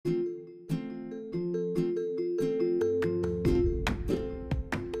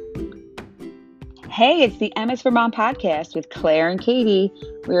Hey, it's the M is for Mom podcast with Claire and Katie.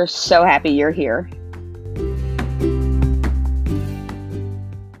 We are so happy you're here.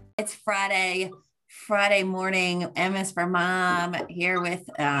 It's Friday morning. M is for Mom here with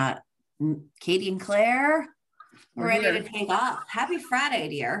Katie and Claire. We're ready to take off. Happy Friday,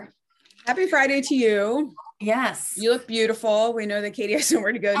 dear. Happy Friday to you. Yes. You look beautiful. We know that Katie has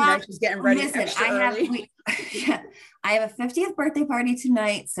somewhere to go tonight. She's getting ready extra early. I have a 50th birthday party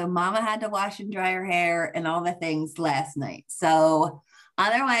tonight, so Mama had to wash and dry her hair and all the things last night. So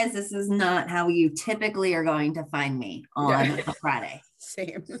otherwise, this is not how you typically are going to find me on a Friday.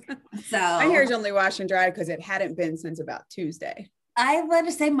 Same. So my hair is only washed and dried because it hadn't been since about Tuesday. I want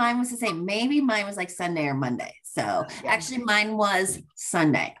to say mine was the same. Maybe mine was like Sunday or Monday. So actually mine was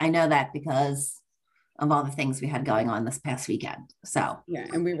Sunday. I know that because of all the things we had going on this past weekend. So yeah,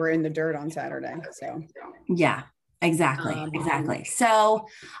 and we were in the dirt on Saturday. So yeah, exactly. So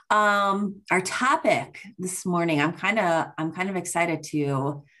our topic this morning, I'm kind of excited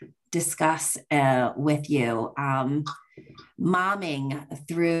to discuss with you. Momming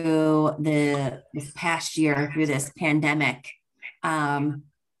through this past year, through this pandemic. Thankfully,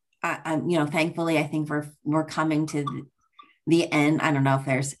 I think we're coming to the end. I don't know if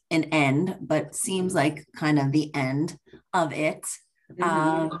there's an end, but seems like kind of the end of it.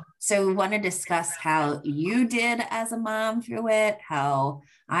 Mm-hmm. So we want to discuss how you did as a mom through it, how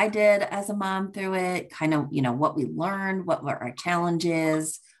I did as a mom through it, kind of, what we learned, what were our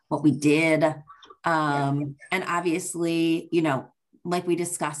challenges, what we did. And obviously, like we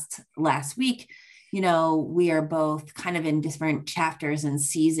discussed last week, we are both kind of in different chapters and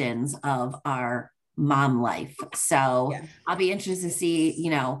seasons of our mom life. So I'll be interested to see,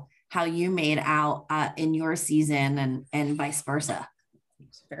 how you made out in your season and vice versa.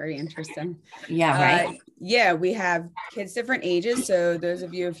 It's very interesting. Yeah. Right. We have kids different ages. So those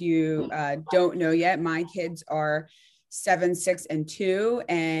of you, if you don't know yet, my kids are 7, 6, and 2.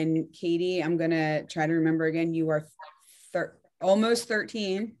 And Katie, I'm going to try to remember again. You are almost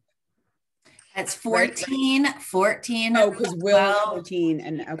 13. That's 14. Oh, because Will 14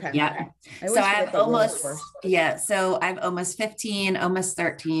 and okay. Yeah. Okay. So I have almost, so I have almost 15, almost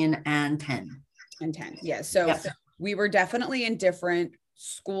 13 and 10. And 10. Yeah. So we were definitely in different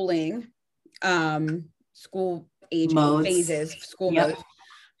schooling, school age phases, school modes.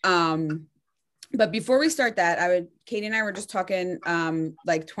 But before we start that, Katie and I were just talking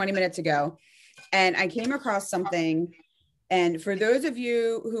like 20 minutes ago, and I came across something. And for those of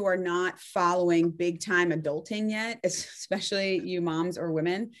you who are not following big time adulting yet, especially you moms or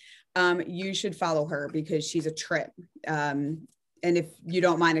women, you should follow her because she's a trip. And if you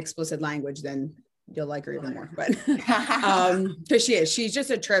don't mind explicit language, then you'll like her even more. But because she's just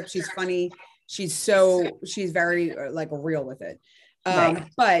a trip. She's funny. She's very like real with it.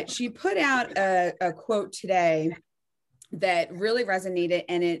 But she put out a quote today that really resonated,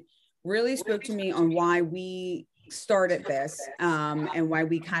 and it really spoke to me on why we started this and why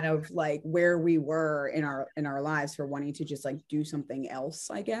we kind of like where we were in our lives for wanting to just like do something else,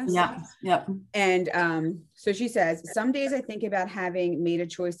 I guess. Yeah. And so she says, some days I think about having made a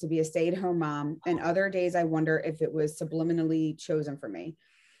choice to be a stay-at-home mom, and other days I wonder if it was subliminally chosen for me.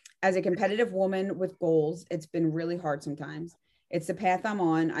 As a competitive woman with goals, it's been really hard sometimes. It's the path I'm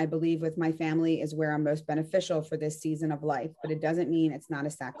on. I believe with my family is where I'm most beneficial for this season of life, but it doesn't mean it's not a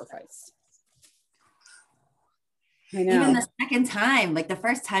sacrifice. I know. Even the second time, like the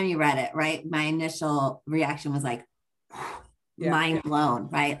first time you read it, right? My initial reaction was like, mind blown,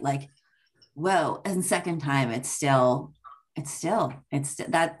 right? Like, whoa. And second time, that's a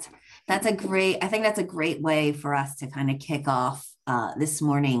great way for us to kind of kick off this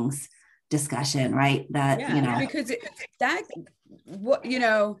morning's discussion, right? Because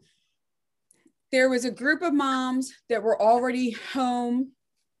there was a group of moms that were already home,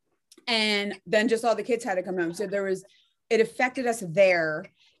 and then just all the kids had to come home. So it affected us there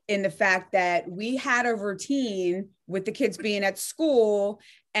in the fact that we had a routine with the kids being at school.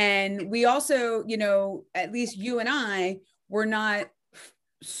 And we also, at least you and I were not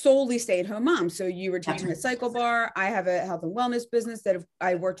solely stay-at-home moms. So you were teaching at Cycle Bar. I have a health and wellness business that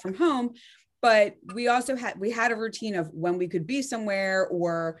I worked from home, but we also had a routine of when we could be somewhere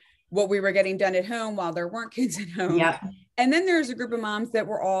or what we were getting done at home while there weren't kids at home. Yep. And then there's a group of moms that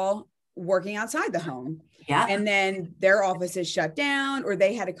were all working outside the home. Yeah. And then their offices shut down, or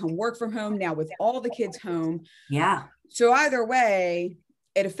they had to come work from home now with all the kids home. Yeah. So either way,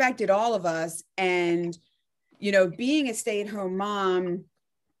 it affected all of us. And, being a stay-at-home mom,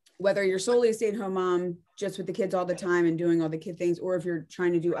 whether you're solely a stay-at-home mom, just with the kids all the time and doing all the kid things, or if you're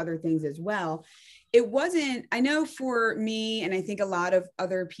trying to do other things as well. It wasn't, I know for me, and I think a lot of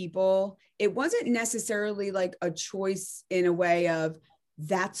other people, it wasn't necessarily like a choice in a way of,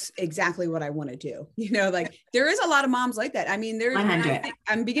 that's exactly what I want to do. You know, like there is a lot of moms like that. I mean,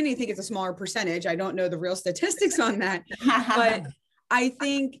 I'm beginning to think it's a smaller percentage. I don't know the real statistics on that, but I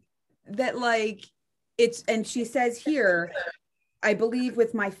think that like and she says here, I believe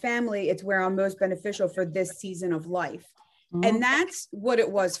with my family, it's where I'm most beneficial for this season of life. Mm-hmm. And that's what it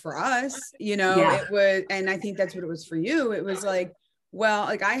was for us, you know, it was, and I think that's what it was for you. It was like, well,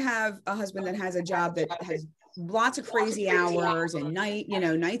 like I have a husband that has a job that has lots of crazy hours and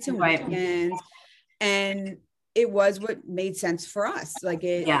nights and weekends. And it was what made sense for us. Like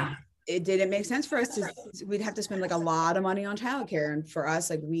it didn't make sense for us we'd have to spend like a lot of money on childcare. And for us,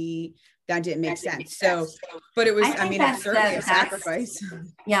 like that didn't make sense. So, but it was, it's certainly a sacrifice.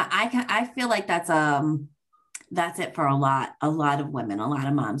 Yeah. I feel like that's it for a lot of women, a lot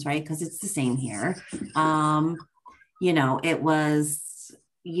of moms, right? Cause it's the same here. It was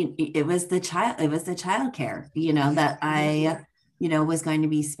the childcare, that I, was going to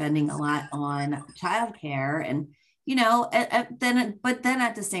be spending a lot on childcare and, but then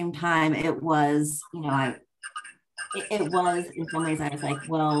at the same time, it was, it was in some ways I was like,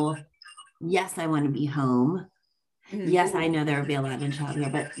 well, yes, I want to be home. Mm-hmm. Yes, I know there would be a lot in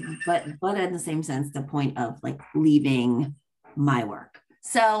childcare, but in the same sense, the point of like leaving my work.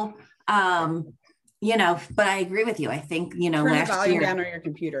 So, but I agree with you. I think, turn the volume down on your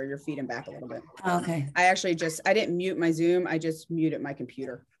computer, your feet and back a little bit. Okay. I didn't mute my Zoom. I just muted my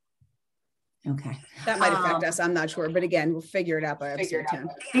computer. Okay. That might affect us. I'm not sure, but again, we'll figure it out by episode 10.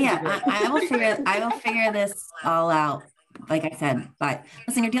 Yeah, I will figure this all out. Like I said, but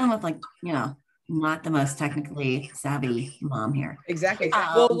listen, you're dealing with like, not the most technically savvy mom here. Exactly.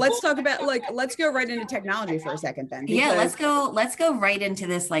 Well, let's talk about let's go right into technology for a second then. Let's go right into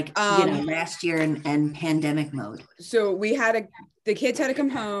this last year and pandemic mode. So the kids had to come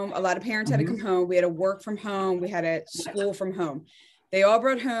home. A lot of parents had to come home. We had to work from home. We had a school from home. They all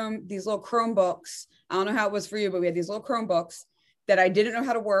brought home these little Chromebooks. I don't know how it was for you, but we had these little Chromebooks that I didn't know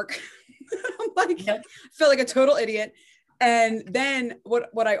how to work. I felt like a total idiot. And then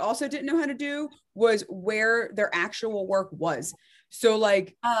what I also didn't know how to do was where their actual work was. So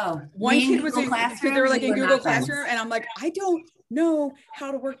like one kid was they were like in Google Classroom, and I'm like, I don't know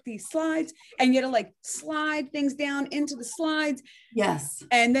how to work these slides, and you had to like slide things down into the slides. Yes.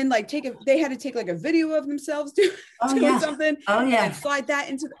 And then like they had to take like a video of themselves doing something. Oh yeah. And slide that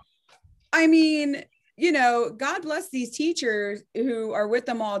into God bless these teachers who are with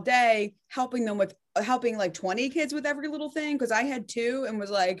them all day, helping like 20 kids with every little thing. Cause I had 2 and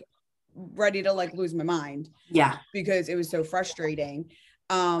was like ready to like lose my mind. Yeah. Because it was so frustrating.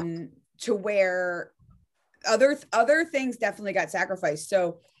 To where other things definitely got sacrificed.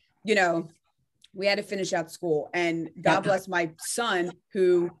 So, we had to finish out school, and God bless my son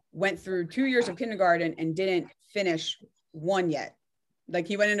who went through 2 years of kindergarten and didn't finish 1 yet. Like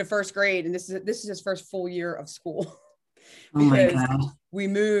he went into first grade, and this is his first full year of school. Because we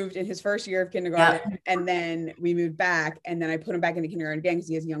moved in his first year of kindergarten, and then we moved back, and then I put him back into kindergarten again because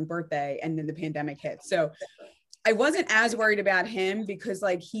he has a young birthday, and then the pandemic hit. So I wasn't as worried about him because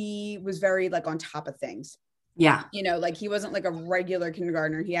like he was very like on top of things. Yeah. Like he wasn't like a regular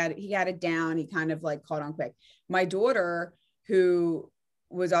kindergartner. He had it down. He kind of like caught on quick. My daughter, who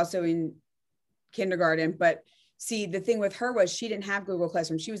was also in kindergarten, but see, the thing with her was she didn't have Google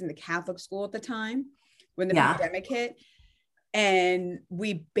Classroom. She was in the Catholic school at the time when the pandemic hit. And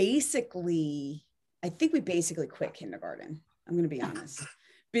I think we basically quit kindergarten. I'm going to be honest.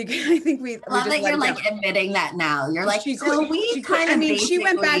 Because I think we love that you're like admitting that now. You're like, she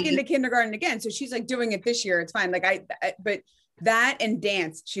went back into kindergarten again. So she's like doing it this year. It's fine. Like but that and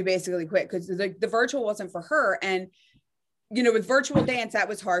dance, she basically quit because the virtual wasn't for her. And, with virtual dance, that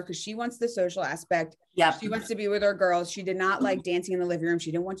was hard because she wants the social aspect. Yeah. She wants to be with her girls. She did not like dancing in the living room.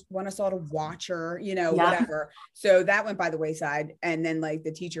 She didn't want us all to watch her, whatever. So that went by the wayside. And then like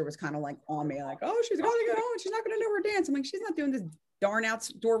the teacher was kind of like on me, like, oh, she's going to go home. She's not going to know her dance. I'm like, she's not doing this darn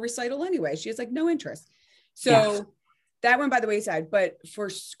outdoor recital anyway. She has like no interest. So that went by the wayside. But for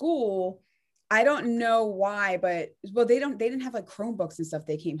school, I don't know why, but they didn't have like Chromebooks and stuff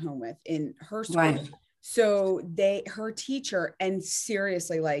they came home with in her school. Right. So her teacher, and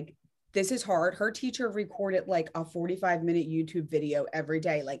seriously, like, this is hard. Her teacher recorded like a 45-minute YouTube video every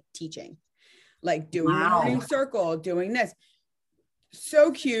day, like teaching, like doing the learning circle, doing this. So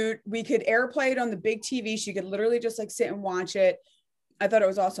cute. We could airplay it on the big TV. She could literally just like sit and watch it. I thought it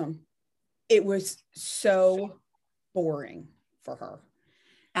was awesome. It was so boring for her.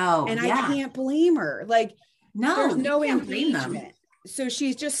 Oh, and yeah. I can't blame her. Like, no, there's no engagement. So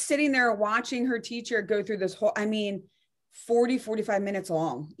she's just sitting there watching her teacher go through this whole, 45 minutes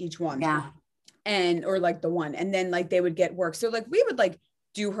long, each one. Yeah. And, or like the one, and then like they would get work. So like, we would like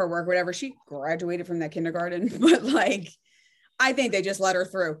do her work, whatever. She graduated from that kindergarten, but like, I think they just let her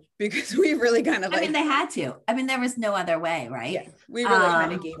through because we really kind of like, they had to. There was no other way, right? Yeah, we really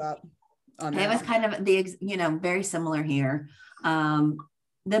kind of gave up on that. It was kind of very similar here. The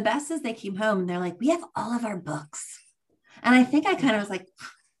best is they came home and they're like, we have all of our books. And I think I kind of was like,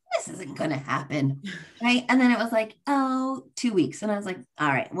 this isn't going to happen. Right. And then it was like, 2 weeks. And I was like, all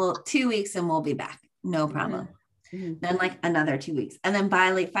right, well, 2 weeks and we'll be back. No problem. Mm-hmm. Then like another 2 weeks. And then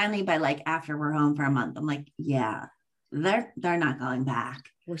finally by like after we're home for a month, I'm like, yeah, they're not going back.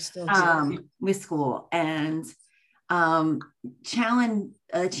 We're still with school. And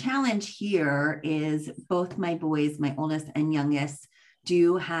challenge here is both my boys, my oldest and youngest,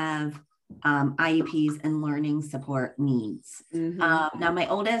 do have IEPs and learning support needs. Mm-hmm. Now my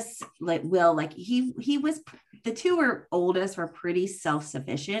oldest, he was, the two were oldest were pretty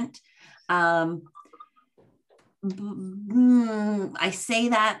self-sufficient. I say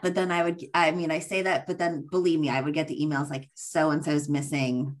that, but then I say that, but then believe me, I would get the emails like so-and-so's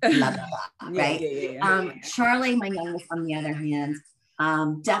missing, blah, blah, blah, right? Yeah. Charlie, my youngest, on the other hand,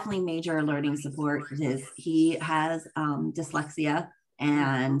 definitely major learning support. He has dyslexia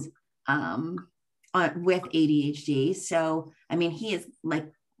and with ADHD. So, he is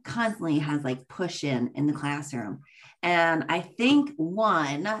like constantly has like push in the classroom. And I think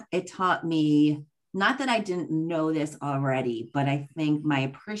it taught me, not that I didn't know this already, but I think my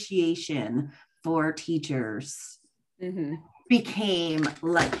appreciation for teachers became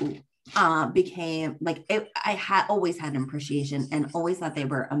like I had always had an appreciation and always thought they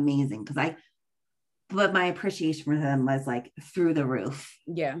were amazing but my appreciation for them was like through the roof.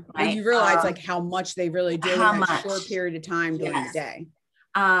 Yeah. Right? And you realize like how much they really do in that short period of time during the day.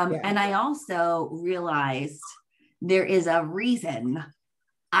 And I also realized there is a reason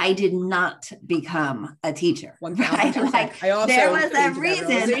I did not become a teacher. 1,000%. Right? There was a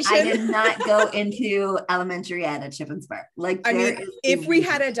reason I did not go into elementary ed at Shippensburg. If we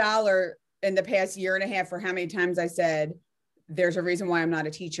had $1 in the past year and a half for how many times I said, there's a reason why I'm not a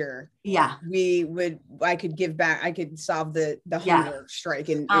teacher. Yeah. I could give back. I could solve the hunger strike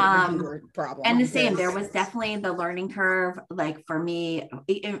and the hunger problem. And the same, there was definitely the learning curve, like for me,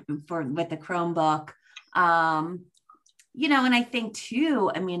 with the Chromebook, and I think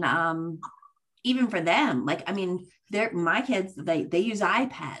too, even for them, my kids, they use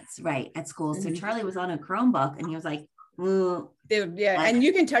iPads, right, at school. So Charlie was on a Chromebook and he was like, and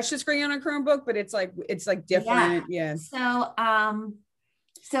you can touch the screen on a Chromebook, but it's like different. Yeah. So, and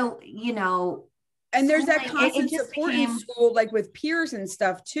there's that constant support in school, like with peers and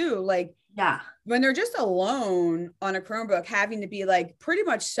stuff too. Like, when they're just alone on a Chromebook, having to be like pretty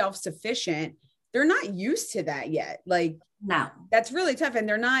much self-sufficient, they're not used to that yet. Like, no, that's really tough. And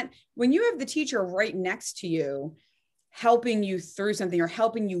they're not, when you have the teacher right next to you, helping you through something or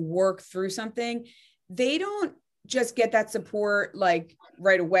helping you work through something, they don't just get that support like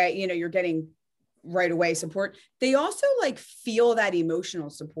right away. You're getting right away support. They also like feel that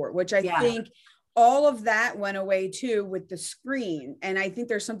emotional support, which I think all of that went away too with the screen. And I think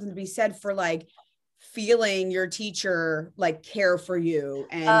there's something to be said for like feeling your teacher like care for you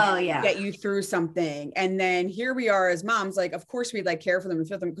and get you through something. And then here we are as moms, like, of course we'd like care for them and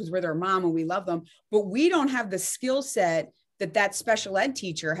feel them because we're their mom and we love them, but we don't have the skill set that special ed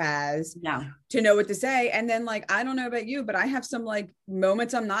teacher has to know what to say. And then like, I don't know about you, but I have some like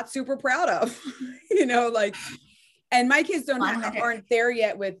moments I'm not super proud of, and my kids aren't there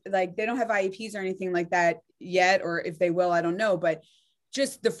yet with like, they don't have IEPs or anything like that yet, or if they will, I don't know, but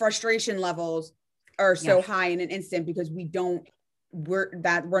just the frustration levels are so high in an instant because we're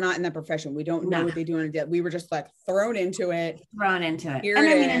not in that profession. We don't know what they do in a day. We were just like thrown into it.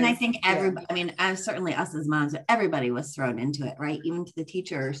 And I think everybody, certainly us as moms, everybody was thrown into it, right? Even to the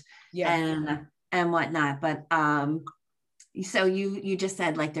teachers and whatnot. But, so you just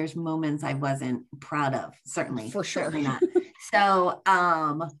said like, there's moments I wasn't proud of, certainly. For sure. Certainly not.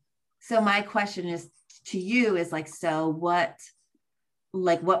 So my question is to you is like, so what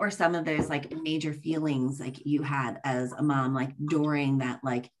were some of those like major feelings like you had as a mom, like during that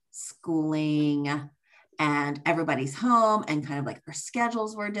like schooling and everybody's home and kind of like our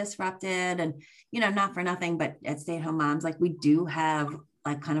schedules were disrupted and, not for nothing, but at stay-at-home moms, like we do have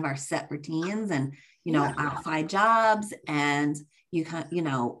like kind of our set routines and, outside jobs and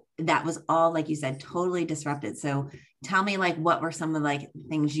that was all, like you said, totally disrupted. So tell me like, what were some of like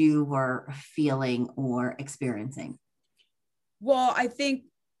things you were feeling or experiencing? Well, I think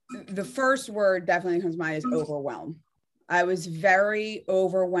the first word definitely comes to mind is overwhelmed. I was very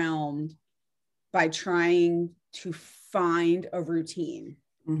overwhelmed by trying to find a routine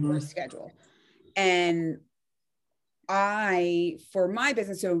or a schedule. And for my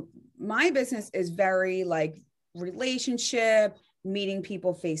business, so my business is very like relationship, meeting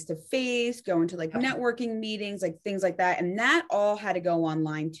people face to face, going to like networking meetings, like things like that. And that all had to go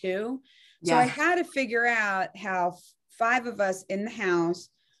online too. So I had to figure out how 5 of us in the house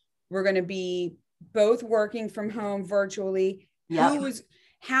were going to be both working from home virtually,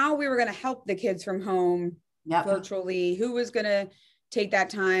 how we were going to help the kids from home virtually, who was going to take that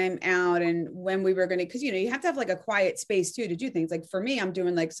time out, and when we were going to, because, you know, you have to have like a quiet space too to do things. Like for me, I'm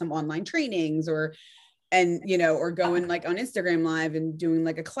doing like some online trainings or going like on Instagram Live and doing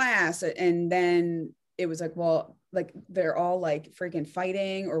like a class. And then it was like, well, like they're all like freaking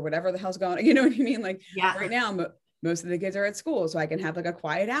fighting or whatever the hell's going on. You know what I mean? Like right now, most of the kids are at school, so I can have like a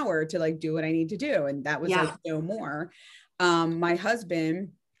quiet hour to like do what I need to do. And that was like no more. My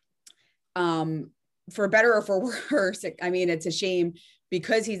husband, for better or for worse, I mean, it's a shame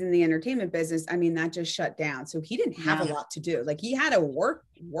because he's in the entertainment business. I mean, that just shut down. So he didn't have a lot to do. Like he had to work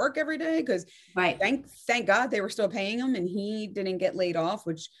every day because thank God they were still paying him and he didn't get laid off,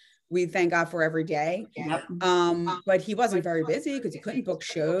 which we thank God for every day. But he wasn't very busy because he couldn't book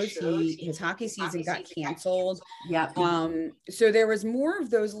shows. His hockey season got canceled. So there was more of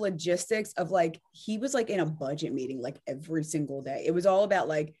those logistics of like, he was like in a budget meeting, like every single day. It was all about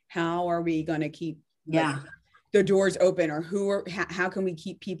like, how are we going to keep like, the doors open, or how can we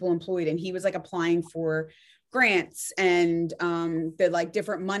keep people employed? And he was like applying for grants and the like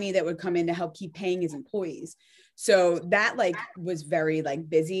different money that would come in to help keep paying his employees. So that like was very like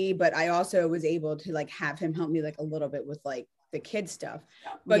busy, but I also was able to like have him help me like a little bit with like the kid stuff.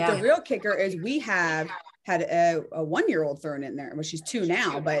 But the real kicker is we had a 1-year-old thrown in there. Well, she's 2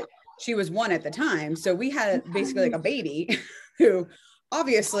 now, but she was 1 at the time. So we had basically like a baby who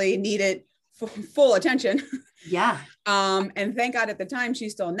obviously needed full attention. And thank God at the time she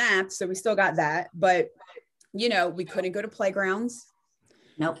still napped. So we still got that, but you know, we couldn't go to playgrounds.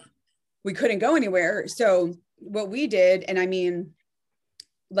 We couldn't go anywhere. So what we did, and I mean,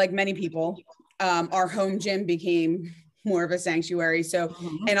 like many people, our home gym became more of a sanctuary. So,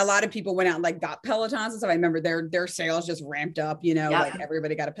 and a lot of people went out and like got Pelotons and stuff. I remember their sales just ramped up, you know, like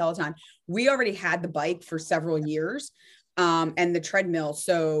everybody got a Peloton. We already had the bike for several years. And the treadmill.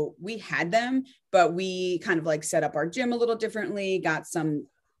 So we had them, but we kind of like set up our gym a little differently, got some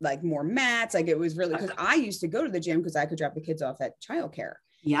like more mats. Like it was really, because I used to go to the gym because I could drop the kids off at childcare.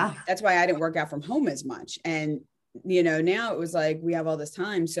 That's why I didn't work out from home as much. And, you know, now it was like, we have all this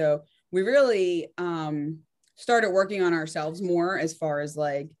time. So we really started working on ourselves more as far as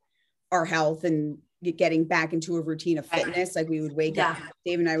like our health and getting back into a routine of fitness. Like we would wake up,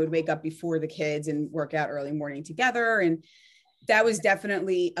 Dave and I would wake up before the kids and work out early morning together. And that was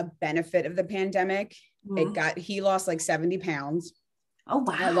definitely a benefit of the pandemic. He lost like 70 pounds. Oh,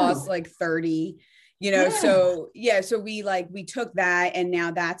 wow. I lost like 30, you know? So so we took that, and now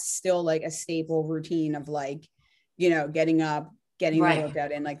that's still like a staple routine of like, you know, getting up, getting the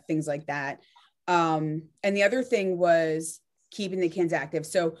workout in, like things like that. And the other thing was keeping the kids active.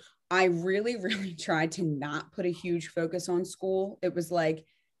 So I really, really tried to not put a huge focus on school. It was like,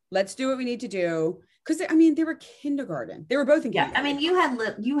 let's do what we need to do. Cause I mean, they were kindergarten. They were both in kindergarten. I mean,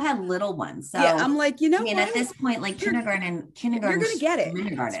 you had little ones. So I'm like, you know, I mean, at this point, like kindergarten, you're going to get it.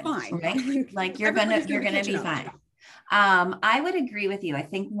 Kindergarten, it's fine. Right? Like you're going to be fine. I would agree with you. I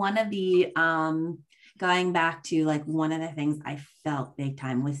think one of the, going back to like one of the things I felt big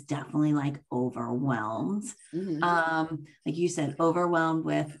time was definitely like overwhelmed. Like you said, overwhelmed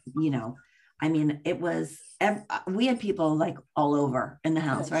with, you know, I mean, it was, we had people like all over in the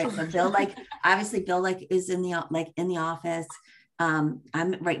house, right? So Bill, like, obviously Bill, like is in the office. I'm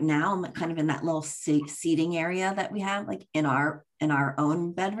right now, I'm kind of in that little seating area that we have like in our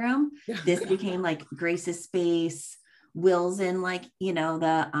own bedroom. This became like Grace's space. Will's in like, you know,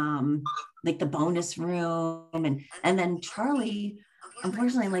 the bonus room, and then Charlie,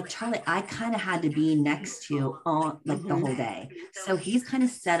 unfortunately, like Charlie, I kind of had to be next to all like the whole day. So he's kind of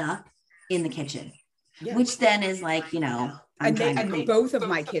set up in the kitchen, which then is like, you know, and both of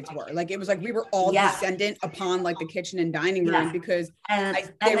my kids were like, it was like, we were all descendant upon like the kitchen and dining room because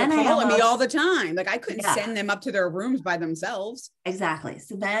they were calling me all the time. Like I couldn't send them up to their rooms by themselves. Exactly.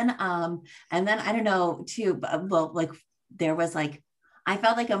 So then, and then I don't know too, but well, like there was like, I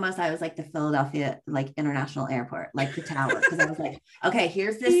felt like almost I was like the Philadelphia like International Airport, like the tower, because I was like, okay,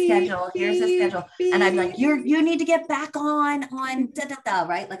 here's the schedule, and I'm like, you need to get back on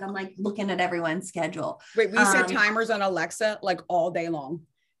right? Like I'm like looking at everyone's schedule. Wait, we set timers on Alexa like all day long.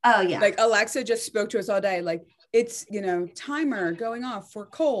 Oh yeah. Like Alexa just spoke to us all day. Like it's, timer going off for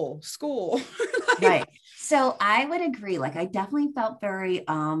school. Like, right. So I would agree. Like I definitely felt very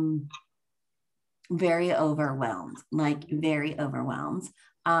overwhelmed, like very overwhelmed.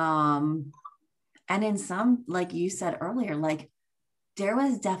 And in some, like you said earlier, like there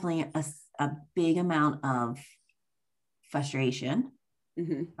was definitely a big amount of frustration,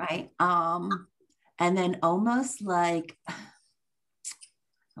 right? And then almost like,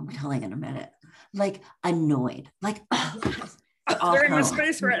 I'm telling in a minute, like annoyed, like they're in my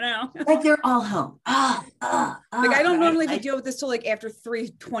space right now. Like they're all home. Like I don't normally deal with this till like after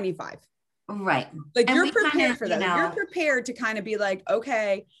 3:25. Right. Like and you're prepared for that. You're prepared to kind of be like,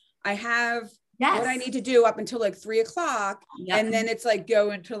 okay, I have what I need to do up until like 3:00. Yep. And then it's like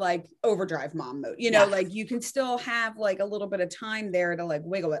go into like overdrive mom mode, like you can still have like a little bit of time there to like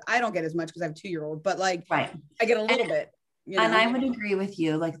wiggle it. I don't get as much because I have a 2-year-old, but like, I get a little bit, And I would agree with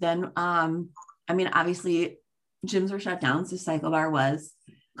you. Like then, I mean, obviously gyms were shut down. So Cycle Bar was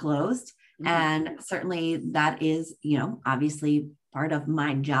closed. And certainly that is, obviously part of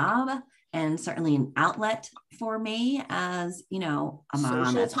my job and certainly an outlet for me as, a mom.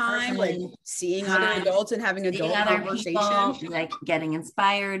 Social time, like seeing other adults and having adult conversations. People, like getting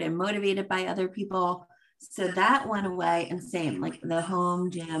inspired and motivated by other people. So that went away, and same, like the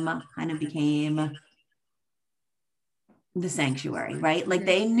home gym kind of became the sanctuary, right? Like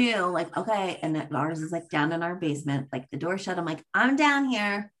they knew like, okay. And ours is like down in our basement, like the door shut. I'm like, I'm down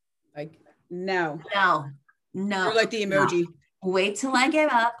here. Like, no. You're like the emoji. No. Wait till I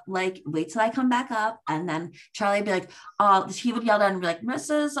get up, like wait till I come back up. And then Charlie would be like, he would yell down and be like,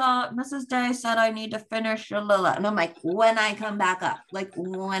 Mrs. Day said I need to finish Lila. And I'm like, when I come back up, up.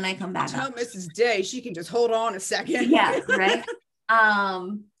 Tell Mrs. Day she can just hold on a second. Yeah, right.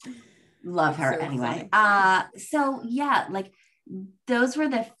 Love her so anyway. So yeah, like those were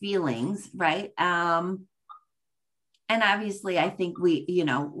the feelings, right? And obviously I think we,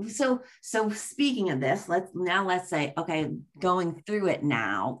 so speaking of this, let's say, okay, going through it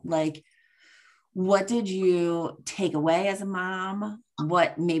now, like, what did you take away as a mom?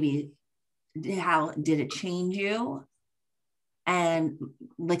 How did it change you? And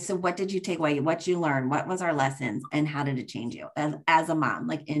like, so what did you take away? What did you learn? What was our lessons and how did it change you as a mom?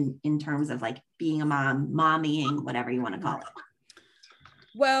 Like in terms of like being a mom, mommying, whatever you want to call it.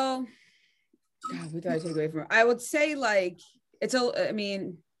 Well, God, what did I take away from it? I would say like, let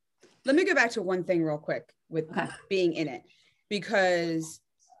me go back to one thing real quick with being in it, because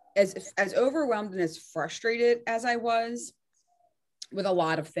as overwhelmed and as frustrated as I was with a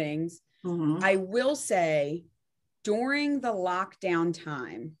lot of things, I will say during the lockdown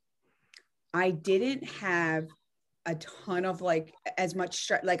time, I didn't have a ton of like as much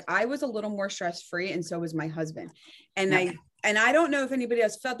stress. Like I was a little more stress-free, and so was my husband. And I don't know if anybody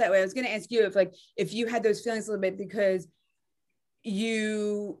else felt that way. I was going to ask you if you had those feelings a little bit, because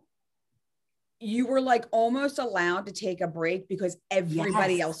you were like almost allowed to take a break because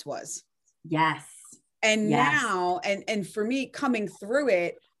everybody else was. Yes. And now, and for me coming through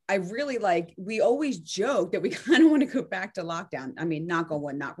it, I really like, we always joke that we kind of want to go back to lockdown. I mean, knock on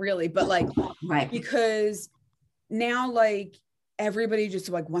wood, not really, but like, because now like everybody just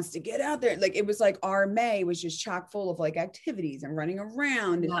like wants to get out there. Like it was like our May was just chock full of like activities and running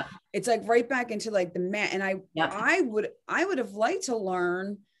around. And it's like right back into like the and I would have liked to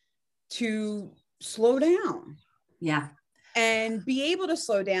learn to slow down. Yeah. And be able to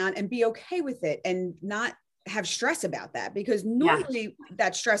slow down and be okay with it and not have stress about that, because normally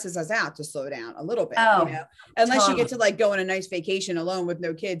that stresses us out to slow down a little bit, unless you get to like go on a nice vacation alone with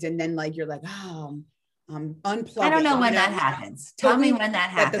no kids. And then like, you're like, I'm unplugging. I don't know when that happens. Tell me when that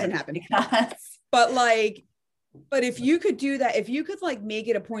happens. That doesn't happen. But if you could do that, if you could like make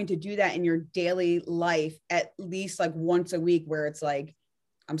it a point to do that in your daily life, at least like once a week, where it's like,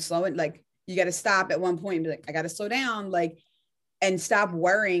 I'm slowing, like you got to stop at one point and be like, I got to slow down, like, and stop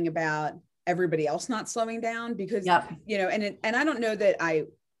worrying about everybody else not slowing down, because, and I don't know that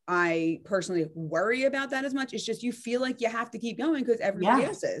I personally worry about that as much. It's just, you feel like you have to keep going because everybody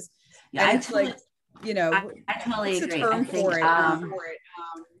else is. Yeah. And it's like, I totally agree. Term for it.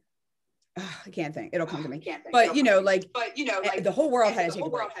 I can't think. It'll come to me. But the whole world had to take a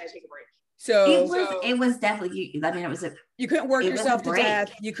break. So it was definitely, you couldn't work yourself to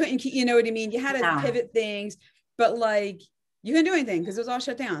death. You couldn't, you know what I mean? You had to pivot things, but like you couldn't do anything because it was all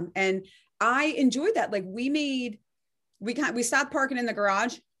shut down. And I enjoyed that. Like we stopped parking in the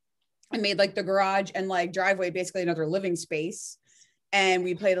garage and made like the garage and like driveway basically another living space. And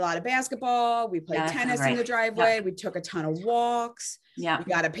we played a lot of basketball. We played tennis in the driveway. We took a ton of walks. We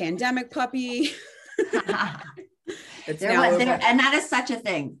got a pandemic puppy. It's now over. And that is such a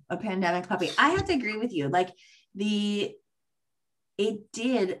thing, a pandemic puppy. I have to agree with you. Like it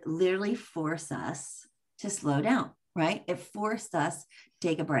did literally force us to slow down, right? It forced us to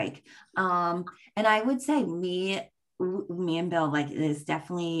take a break. And I would say me and Bill, like, it is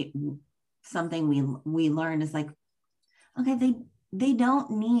definitely something we learned is like, okay, they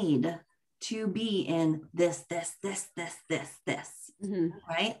don't need to be in this, Mm-hmm.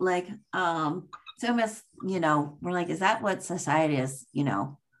 right? Like, it's almost, we're like, is that what society is,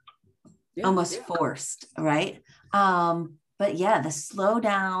 almost forced, right? But yeah, the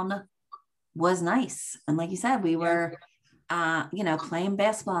slowdown was nice. And like you said, we were, playing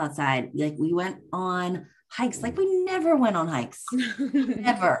basketball outside. Like we went on hikes. Like we never went on hikes.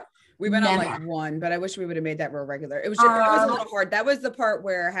 Never. We went on like one, but I wish we would have made that real regular. It was just, that was a little hard. That was the part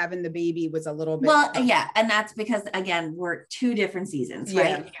where having the baby was a little bit. Well, yeah. And that's because, again, we're 2 different seasons,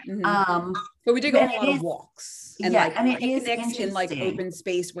 right? Mm-hmm. But we did go on a lot of walks and picnics in like open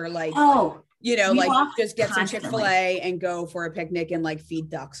space where like, like just get some Chick-fil-A and go for a picnic and like feed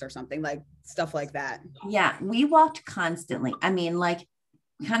ducks or something, like stuff like that. Yeah. We walked constantly. I mean, like,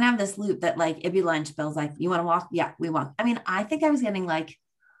 kind of have this loop that like, it'd be lunch. Bill's like, you want to walk? Yeah, we walk. I mean, I think I was getting like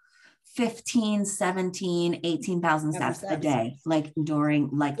 15, 17, 18,000 steps a day, like during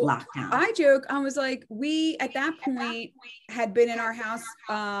like lockdown. I joke. I was like, we at that point had been in our house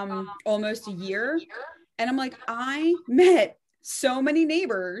almost a year. And I'm like, I met so many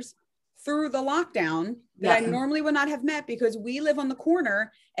neighbors through the lockdown that I normally would not have met because we live on the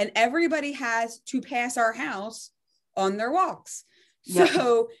corner and everybody has to pass our house on their walks.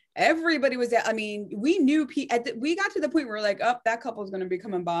 So everybody was there. I mean, we knew we got to the point where we're like, oh, that couple is going to be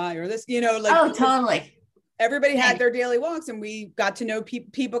coming by or this, like, oh, totally. Everybody had their daily walks and we got to know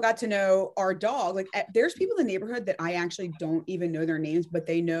people got to know our dog. Like there's people in the neighborhood that I actually don't even know their names, but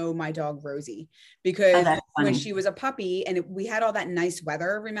they know my dog Rosie because when she was a puppy and we had all that nice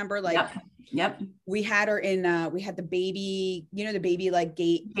weather, remember, like, yep. We had her in, we had the baby, the baby, like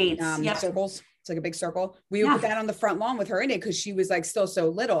gates, circles. It's like a big circle. We would put that on the front lawn with her in it because she was like still so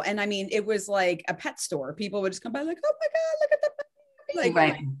little. And I mean, it was like a pet store. People would just come by like, oh my God, look at the puppy.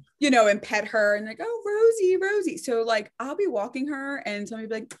 Like, and pet her and like, oh, Rosie. So like, I'll be walking her and somebody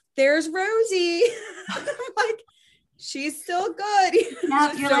be like, there's Rosie. I'm like, she's still good.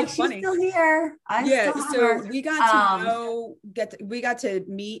 Yeah, you're so like, funny. She's still here. So we got to we got to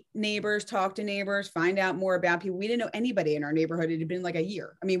meet neighbors, talk to neighbors, find out more about people. We didn't know anybody in our neighborhood. It had been like a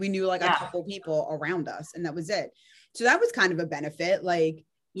year. I mean, we knew like a couple people around us and that was it. So that was kind of a benefit. Like,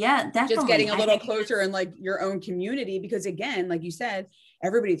 yeah, definitely. Just getting a little closer in like your own community, because again, like you said,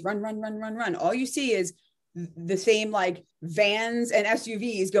 everybody's run. All you see is the same like vans and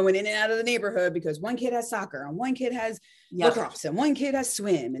SUVs going in and out of the neighborhood because one kid has soccer and one kid has lacrosse and one kid has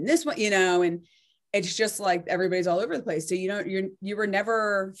swim and this one, and it's just like everybody's all over the place. So you were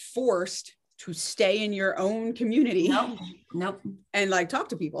never forced to stay in your own community. Nope. And like talk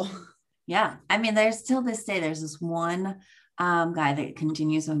to people. Yeah. I mean, there's still this day, there's this one guy that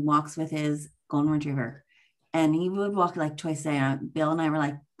continues and walks with his golden retriever and he would walk like twice a day. Bill and I were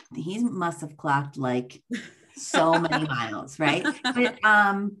like, he must have clocked like so many miles, right? But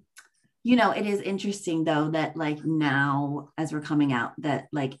it is interesting though that like now as we're coming out that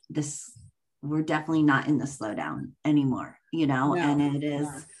like this, we're definitely not in the slowdown anymore, and it is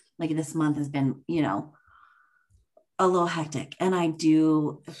like this month has been, a little hectic. And I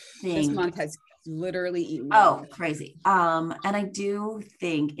do think this month has literally eaten. Oh, crazy. And I do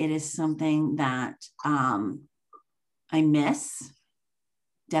think it is something that I miss.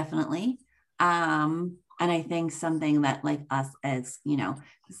 Definitely. And I think something that like us as,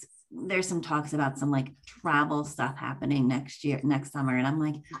 there's some talks about some like travel stuff happening next summer. And I'm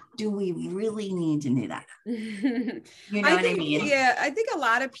like, do we really need to do that? What I mean? Yeah. I think a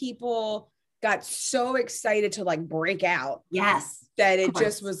lot of people got so excited to like break out. Yes. That it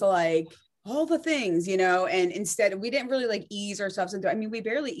just was like all the things, and instead we didn't really like ease ourselves into, we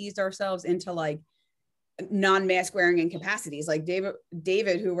barely eased ourselves into like non-mask wearing incapacities. Like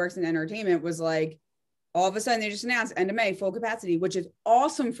David, who works in entertainment, was like, all of a sudden they just announced end of May full capacity, which is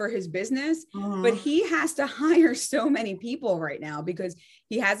awesome for his business. Mm-hmm. But he has to hire so many people right now because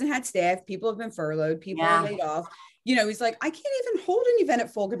he hasn't had staff. People have been furloughed. People are laid off. He's like, I can't even hold an event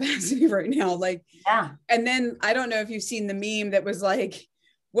at full capacity right now. Like, and then I don't know if you've seen the meme that was like,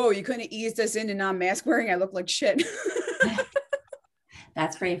 whoa, you couldn't have eased us into non-mask wearing. I look like shit.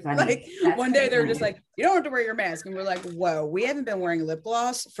 That's pretty funny. Like one day they're just like, you don't have to wear your mask. And we're like, whoa, we haven't been wearing lip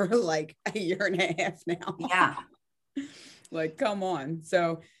gloss for like a year and a half now. Yeah. Like, come on.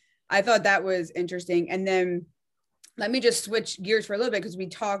 So I thought that was interesting. And then let me just switch gears for a little bit, because we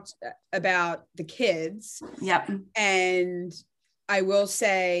talked about the kids. Yep. And I will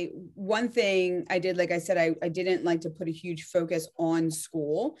say one thing I did, like I said, I didn't like to put a huge focus on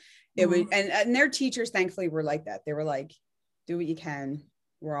school. It was, and their teachers thankfully were like that. They were like, do what you can.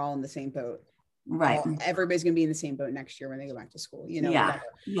 We're all in the same boat. Right. Everybody's going to be in the same boat next year when they go back to school, you know? Yeah. Whatever.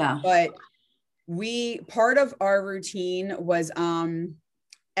 Yeah. But part of our routine was,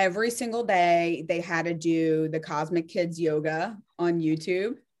 every single day they had to do the Cosmic Kids yoga on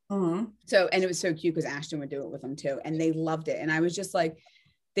YouTube. So, and it was so cute because Ashton would do it with them too. And they loved it. And I was just like,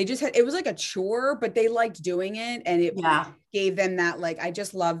 it was like a chore, but they liked doing it. And it gave them that, like, I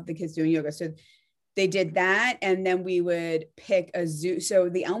just love the kids doing yoga. So they did that. And then we would pick a zoo. So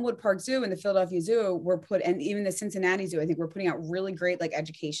the Elmwood Park Zoo and the Philadelphia Zoo and even the Cincinnati Zoo, I think we're putting out really great, like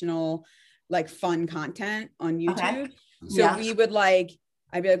educational, like fun content on YouTube. Okay. So we would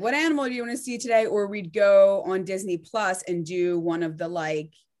I'd be like, what animal do you want to see today? Or we'd go on Disney Plus and do one of the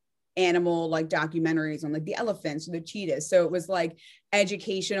like animal like documentaries on like the elephants or the cheetahs. So it was like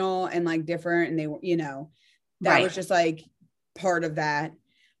educational and like different. And they were, you know, that was just like part of that.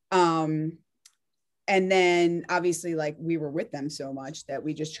 And then obviously like we were with them so much that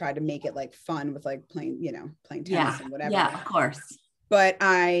we just tried to make it like fun with like playing tennis and whatever. Yeah, of course. But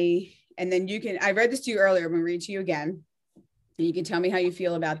I read this to you earlier. I'm going to read to you again. And you can tell me how you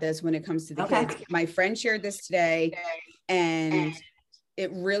feel about this when it comes to the kids. My friend shared this today, and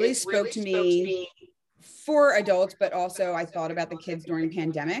it really spoke to me for adults, but also I thought about the kids during the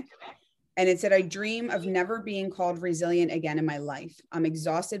pandemic. And it said, I dream of never being called resilient again in my life. I'm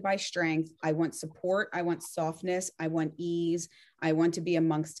exhausted by strength. I want support. I want softness. I want ease. I want to be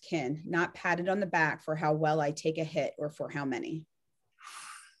amongst kin, not patted on the back for how well I take a hit or for how many.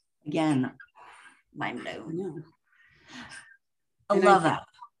 Again, mind blown. I And love that.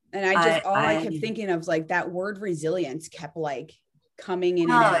 And I kept thinking of like that word resilience kept like coming in.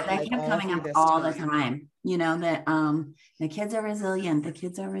 That kept coming up all the time. You know, that the kids are resilient. The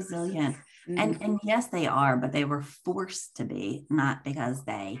kids are resilient. And yes, they are, but they were forced to be, not because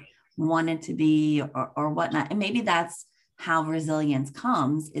they wanted to be or whatnot. And maybe that's how resilience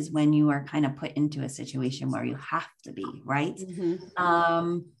comes, is when you are kind of put into a situation where you have to be, right?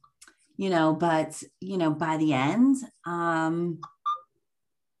 You know, but, you know, by the end,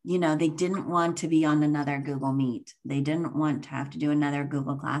 you know, they didn't want to be on another Google Meet. They didn't want to have to do another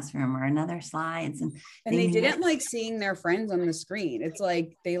Google Classroom or another slides. And they didn't like seeing their friends on the screen. It's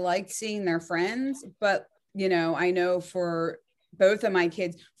like they liked seeing their friends. But, you know, I know for both of my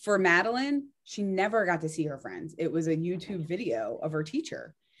kids, for Madeline, she never got to see her friends. It was a YouTube video of her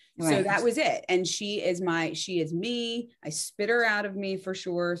teacher. Right. So that was it. And she is me. I spit her out of me for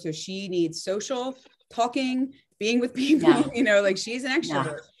sure. So she needs social, talking, being with people, you know, like she's an extrovert.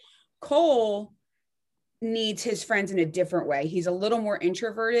 Yeah. Cole needs his friends in a different way. He's a little more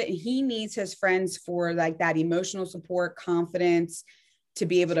introverted, and he needs his friends for like that emotional support, confidence, to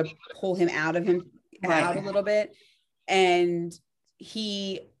be able to pull him out of him out a little bit. And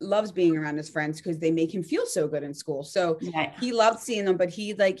he loves being around his friends because they make him feel so good in school. So he loved seeing them, but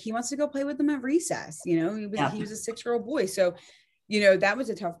he wants to go play with them at recess. You know, he was a 6-year-old boy. So, you know, that was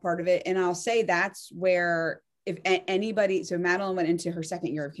a tough part of it. And I'll say that's where, if anybody, so Madeline went into her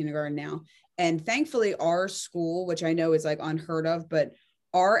 2nd year of kindergarten now. And thankfully our school, which I know is like unheard of, but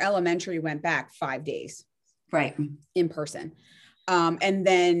our elementary went back 5 days. Right. In person. And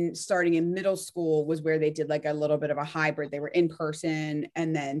then starting in middle school was where they did like a little bit of a hybrid. They were in person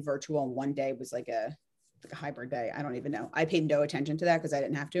and then virtual. And one day was like a hybrid day. I don't even know. I paid no attention to that because I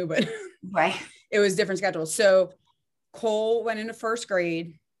didn't have to, but it was different schedules. So Cole went into 1st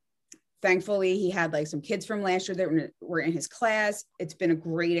grade. Thankfully, he had like some kids from last year that were in his class. It's been a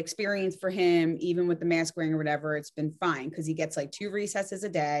great experience for him, even with the mask wearing or whatever. It's been fine because he gets like 2 recesses a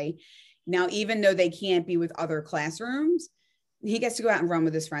day. Now, even though they can't be with other classrooms, he gets to go out and run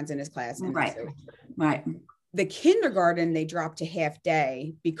with his friends in his class. Right. The kindergarten, they dropped to half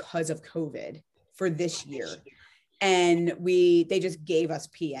day because of COVID for this year. And they just gave us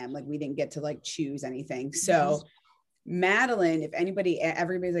PM. Like we didn't get to like choose anything. So Madeline, if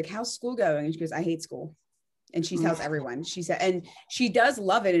everybody's like, how's school going? And she goes, I hate school. And she tells everyone, she said, and she does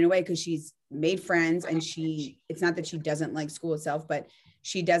love it in a way, because she's made friends, and it's not that she doesn't like school itself, but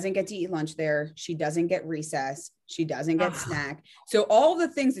she doesn't get to eat lunch there. She doesn't get recess. She doesn't get snack. So all the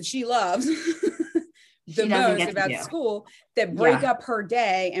things that she loves the most about school that break up her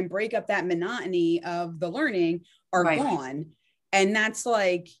day and break up that monotony of the learning are gone. And that's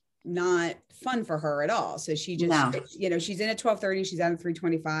like not fun for her at all. So she just, you know, she's in at 12:30, she's out at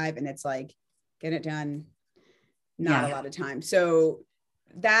 3:25, and it's like, get it done. Not a lot of time. So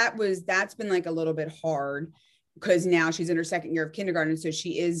that's been like a little bit hard. because now she's in her second year of kindergarten. So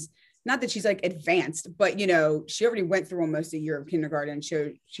she is, not that she's like advanced, but you know, she already went through almost a year of kindergarten.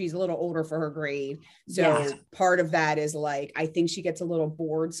 So she's a little older for her grade. So part of that is like, I think she gets a little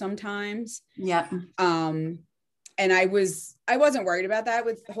bored sometimes. Yeah. And I wasn't worried about that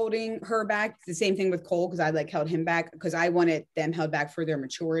with holding her back. The same thing with Cole, because I like held him back because I wanted them held back for their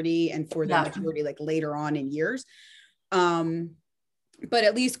maturity and for their maturity like later on in years. But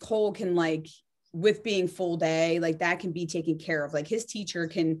at least Cole can like, with being full day, like that can be taken care of. Like his teacher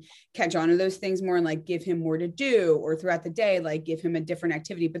can catch on to those things more and like give him more to do, or throughout the day, like give him a different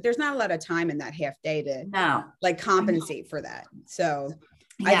activity, but there's not a lot of time in that half day to like compensate for that. So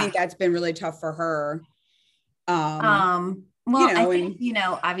I think that's been really tough for her. Well, you know, I think, you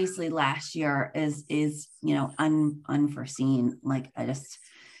know, obviously last year is, you know, unforeseen. Like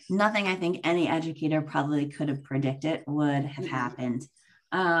nothing I think any educator probably could have predicted would have happened.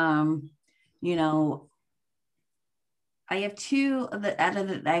 You know, I have two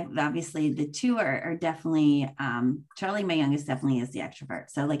obviously the two are definitely, Charlie, my youngest, definitely is the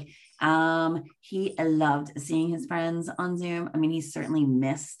extrovert. So like, he loved seeing his friends on Zoom. I mean, he certainly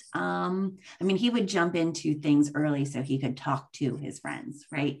missed, I mean, he would jump into things early so he could talk to his friends.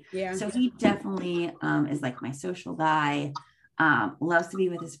 Right. Yeah. So he definitely, is like my social guy, loves to be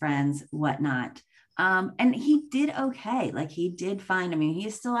with his friends, whatnot. And he did okay. Like he did fine. I mean,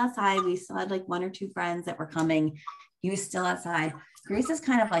 he's still outside. We still had like one or two friends that were coming. He was still outside. Grace is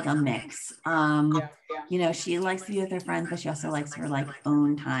kind of like a mix. You know, she likes to be with her friends, but she also likes her like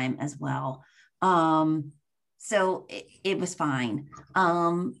own time as well. So it was fine.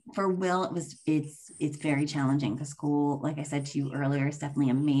 For Will, it's very challenging because school, like I said to you earlier, is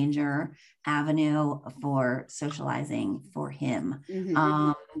definitely a major avenue for socializing for him.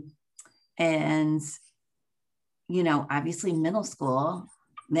 And, you know, obviously middle school,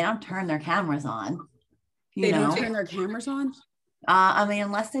 they don't turn their cameras on. They don't turn their cameras on? I mean,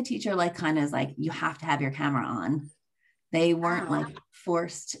 unless the teacher like kind of is like, you have to have your camera on. They weren't like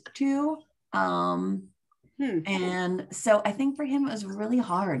forced to. And so I think for him, it was really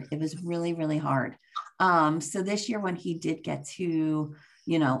hard. It was really, really hard. So this year when he did get to,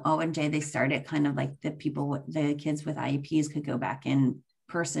 you know, O and J, they started kind of like the kids with IEPs could go back in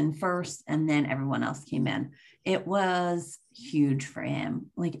person first, and then everyone else came in. It was huge for him,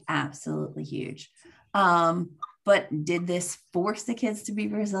 like absolutely huge. But did this force the kids to be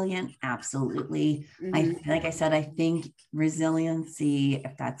resilient? Absolutely. Like I said, I think resiliency,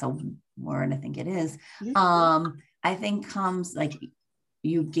 if that's a word, I think it is. I think comes like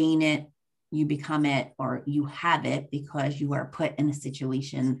you gain it, you become it, or you have it because you are put in a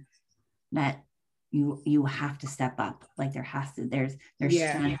situation that you have to step up. Like there's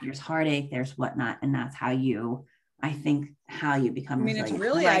strength, there's heartache, there's whatnot. And that's how you become resilient. It's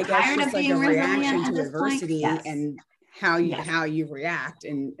really, I guess, just like a reaction to adversity and how you react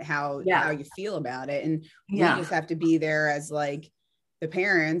and how you feel about it. And we just have to be there as like the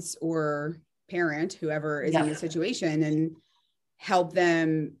parents or parent, whoever is in the situation, and help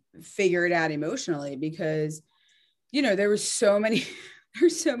them figure it out emotionally, because, you know, there's so many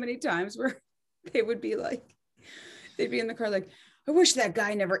times where they would be like, they'd be in the car like, I wish that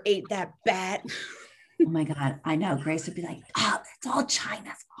guy never ate that bat. Oh my God, I know. Grace would be like, oh, it's all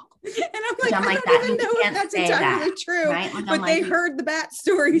China's fault. And I'm like, I don't even know if that's entirely true, right? Like, but they heard the bat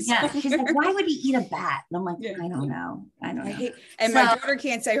stories. Yeah, she's like, why would he eat a bat? And I'm like, I don't know. And my daughter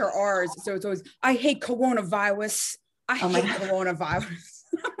can't say her R's, so it's always, I hate coronavirus. I hate coronavirus.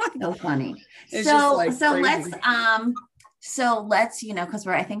 So funny. So let's, you know, because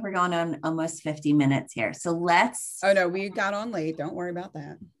I think we're going on almost 50 minutes here. So let's. Oh no, we got on late. Don't worry about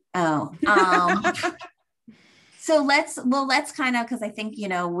that. Oh, so let's kind of, because I think, you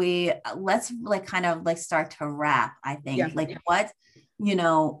know, let's like kind of like start to wrap. I think like what, you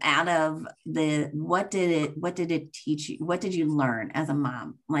know, out of what did it teach you? What did you learn as a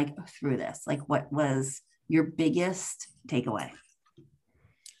mom, like through this? Like what was your biggest takeaway?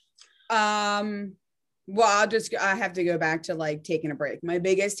 Well, I have to go back to like taking a break. My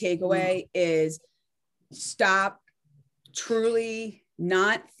biggest takeaway is stop truly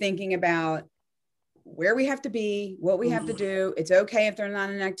not thinking about where we have to be, what we have to do. It's okay if they're not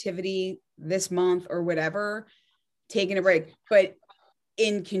an activity this month or whatever, taking a break. But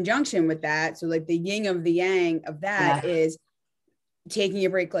in conjunction with that, so like the yin of the yang of that is taking a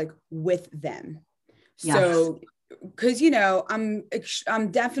break, like with them. Yes. So, because, you know, I'm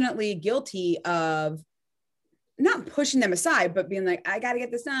definitely guilty of not pushing them aside, but being like, I got to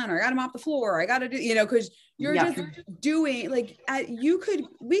get this done, or I got to mop the floor, or I got to do, you know, cause you're just doing like,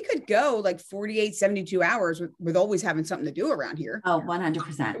 we could go like 48, 72 hours with always having something to do around here. Oh,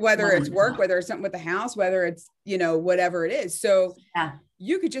 100%. Whether 100%. It's work, whether it's something with the house, whether it's, you know, whatever it is. So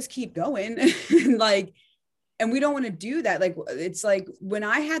you could just keep going like, and we don't want to do that. Like, it's like when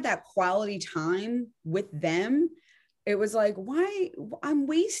I had that quality time with them, it was like, why I'm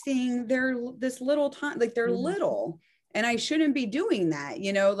wasting this little time, like they're little and I shouldn't be doing that.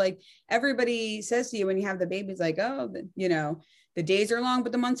 You know, like everybody says to you when you have the babies, like, oh, you know, the days are long,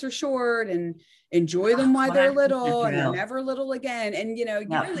 but the months are short, and enjoy them while they're little and they're never little again. And, you know,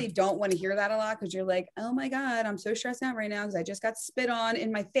 you really don't want to hear that a lot, because you're like, oh my God, I'm so stressed out right now because I just got spit on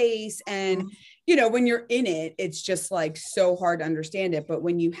in my face. And, you know, when you're in it, it's just like so hard to understand it. But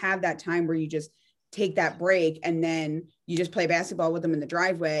when you have that time where you just take that break and then you just play basketball with them in the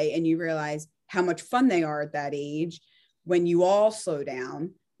driveway, and you realize how much fun they are at that age, when you all slow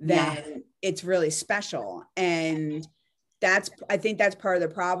down, then it's really special. And I think that's part of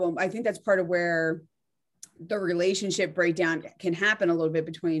the problem. I think that's part of where the relationship breakdown can happen a little bit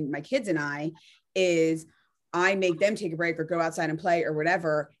between my kids and I, is I make them take a break or go outside and play or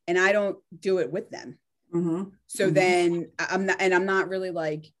whatever, and I don't do it with them. So then I'm not really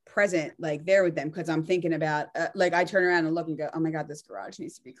like present, like there with them, because I'm thinking about like I turn around and look and go, oh my God, this garage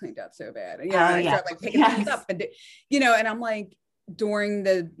needs to be cleaned up so bad. And, you know, I start like picking things up, and you know, and I'm like, during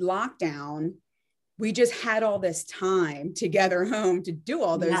the lockdown, we just had all this time together home to do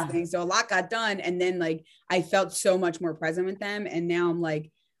all those things. So a lot got done. And then like, I felt so much more present with them. And now I'm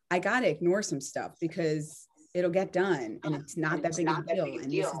like, I got to ignore some stuff because it'll get done. And it's not that big of a deal.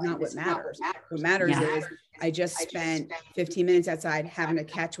 And this is not what matters. What matters is I just spent 15 minutes outside having a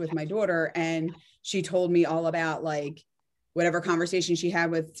catch with my daughter. And she told me all about like whatever conversation she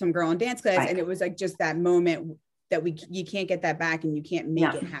had with some girl in dance class. And it was like just that moment that you can't get that back, and you can't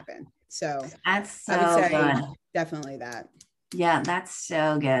make it happen. So that's so I would say good. Definitely that. Yeah, that's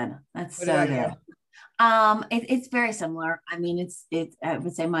so good. That's so good. It's very similar. I mean, I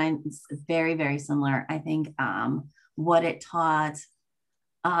would say mine is very, very similar. I think what it taught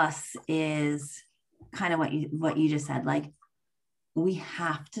us is kind of what you just said. Like, we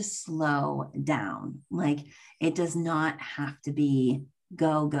have to slow down. Like, it does not have to be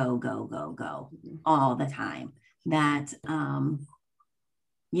go, go, go, go, go all the time. That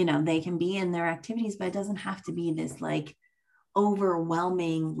you know, they can be in their activities, but it doesn't have to be this like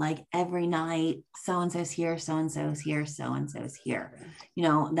overwhelming, like every night, so-and-so's here, so-and-so's here, so-and-so's here, you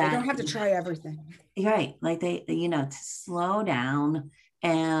know, that they don't have to try everything. Right. Like they, you know, to slow down.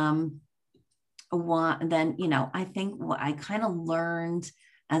 And then, you know, I think what I kind of learned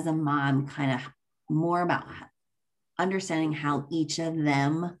as a mom, kind of more about understanding how each of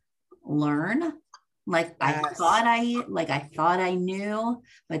them learn. Like I thought I knew,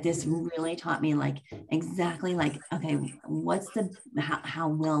 but this really taught me like exactly like, okay, what's how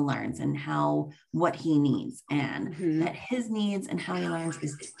Will learns and what he needs, and that his needs and how he learns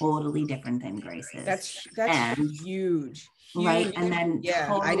is totally different than Grace's. That's huge. Right. And then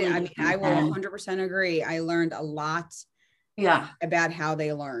I will 100% agree. I learned a lot about how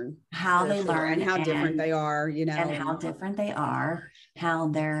they learn and how different they are, you know, and how different they are, how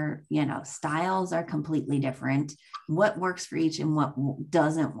their, you know, styles are completely different, what works for each and what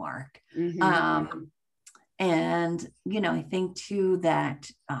doesn't work. And, you know, I think too that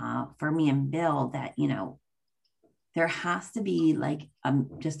for me and Bill, that, you know, there has to be like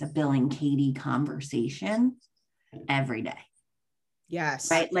just a Bill and Katie conversation every day.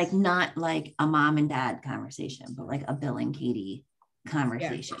 Yes. Right. Like not like a mom and dad conversation, but like a Bill and Katie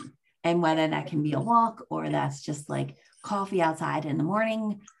conversation. Yeah. And whether that can be a walk, or that's just like coffee outside in the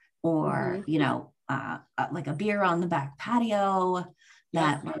morning, or, you know, like a beer on the back patio,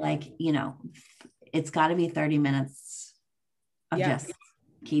 that we're like, you know, it's got to be 30 minutes of just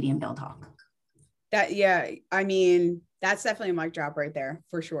Katie and Bill talk. I mean, that's definitely a mic drop right there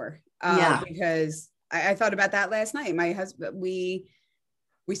for sure. Because I thought about that last night. My husband,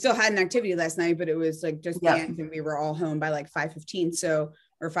 we still had an activity last night, but it was like just the end, and we were all home by like 5:15. So,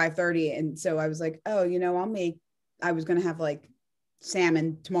 or 5:30. And so I was like, oh, you know, I was going to have like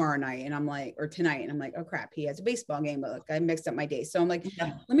salmon tomorrow night. And I'm like, or tonight. And I'm like, oh crap, he has a baseball game, but like I mixed up my day. So I'm like,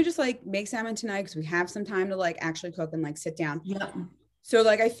 let me just like make salmon tonight, because we have some time to like actually cook and like sit down. So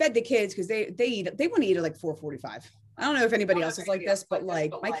like I fed the kids, because they want to eat at like 4:45. I don't know if anybody else is like this, but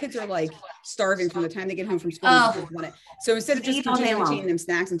like my kids are like starving from the time they get home from school. So instead of just continuing feeding them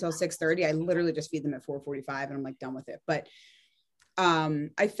snacks until 6:30, I literally just feed them at 4:45, and I'm like done with it. But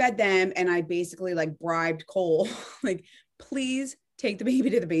I fed them, and I basically like bribed Cole, like, please take the baby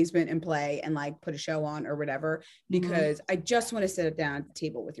to the basement and play and like put a show on or whatever, because I just want to sit down at the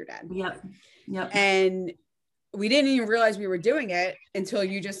table with your dad. Yep. And we didn't even realize we were doing it until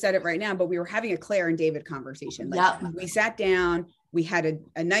you just said it right now, but we were having a Claire and David conversation. Like we sat down, we had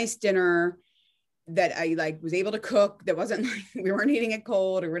a nice dinner that I like was able to cook. That wasn't like we weren't eating it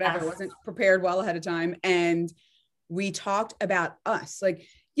cold or whatever. It wasn't prepared well ahead of time. And we talked about us. Like,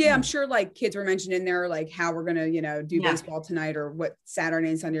 I'm sure like kids were mentioned in there, like how we're going to, do baseball tonight or what Saturday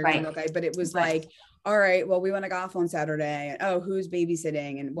and Sunday are going to look like. But it was like, all right, well, we want to golf on Saturday. And, who's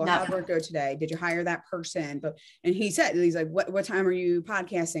babysitting? And how'd work go today? Did you hire that person? And he's like, what time are you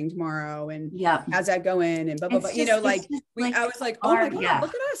podcasting tomorrow? And how's that going? And blah, blah, blah. I was like, oh my God,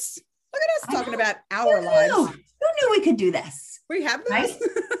 look at us. Look at us talking about our lives. Who knew we could do this? We have this.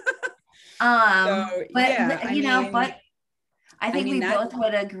 Right? But I think we both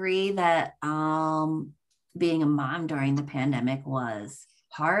would agree that being a mom during the pandemic was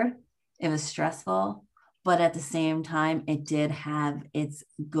hard. It was stressful, but at the same time, it did have its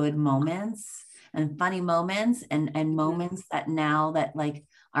good moments and funny moments and moments that now that like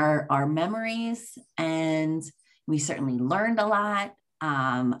are memories, and we certainly learned a lot.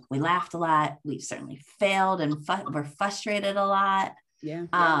 We laughed a lot. We certainly failed and were frustrated a lot.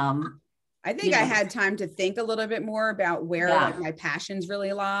 I think I had time to think a little bit more about where like my passions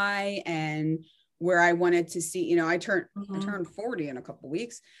really lie and where I wanted to see, I turned 40 in a couple of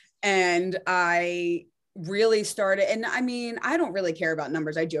weeks, and I really started, and I mean, I don't really care about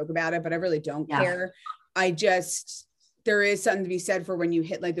numbers. I joke about it, but I really don't care. There is something to be said for when you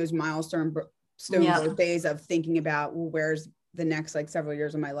hit like those milestone birthdays of thinking about, well, where's the next like several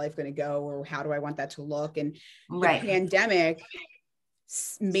years of my life going to go, or how do I want that to look? And the pandemic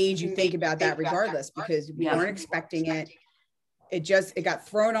made you think about that regardless, because we weren't expecting it. It got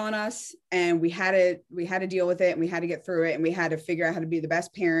thrown on us, and we had to deal with it, and we had to get through it, and we had to figure out how to be the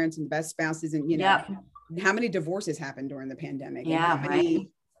best parents and the best spouses. And, how many divorces happened during the pandemic?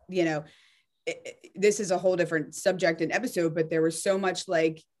 This is a whole different subject and episode, but there was so much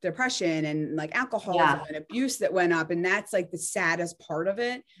like depression and like alcoholism and abuse that went up. And that's like the saddest part of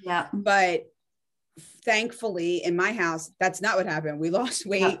it. But thankfully in my house, that's not what happened. We lost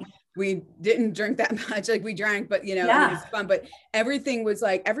weight. We didn't drink that much. Like we drank, but it was fun, but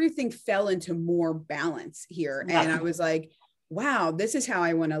everything fell into more balance here. And I was like, wow, this is how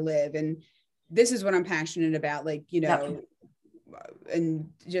I want to live. And this is what I'm passionate about. Like, and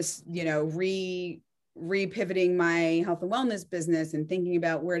just, re-pivoting my health and wellness business and thinking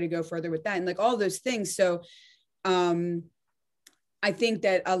about where to go further with that and like all those things. So, I think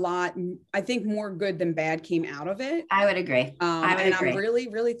that more good than bad came out of it. I would agree. I'm really,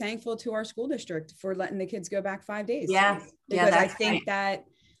 really thankful to our school district for letting the kids go back 5 days. Because I think that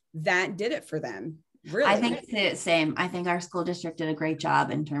did it for them. Really. I think it's the same. I think our school district did a great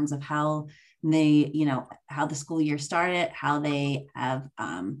job in terms of how they, how the school year started, how they have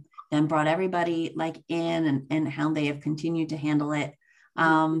then brought everybody like in and how they have continued to handle it.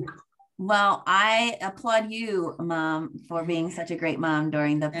 Well, I applaud you, Mom, for being such a great mom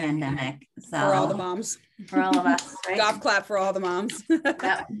during the pandemic. So for all the moms, for all of us, right? Golf clap for all the moms.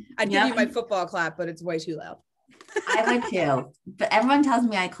 I'd give you my football clap, but it's way too loud. I would too, but everyone tells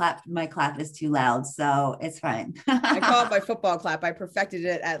me my clap is too loud, so it's fine. I call it my football clap. I perfected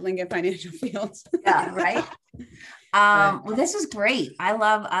it at Lincoln Financial Fields. Right. Well, this was great. I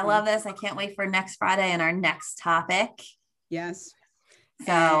love this. I can't wait for next Friday and our next topic. Yes.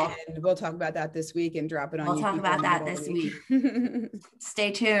 So and we'll talk about that this week and drop it on. We'll talk about that this week.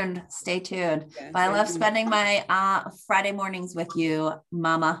 Stay tuned. Yeah, but I love spending my Friday mornings with you,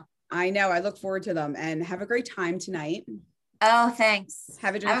 Mama. I know. I look forward to them, and have a great time tonight. Oh, thanks.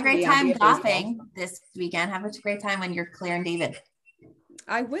 Have a great time golfing this weekend. Have a great time when you're Claire and David.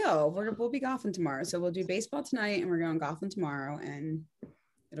 I will. We'll be golfing tomorrow. So we'll do baseball tonight, and we're going golfing tomorroll, and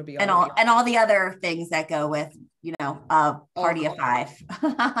it'll be all the other things that go with, party of five.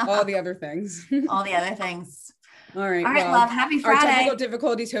 All the other things. All the other things. All right, love. Happy Friday. Our technical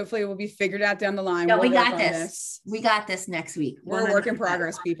difficulties hopefully will be figured out down the line. No, we got this. We got this next week. We're a work in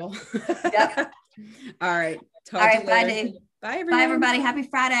progress, people. Yep. All right. All right. Bye, Dave. Bye, everybody. Bye, everybody. Happy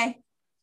Friday.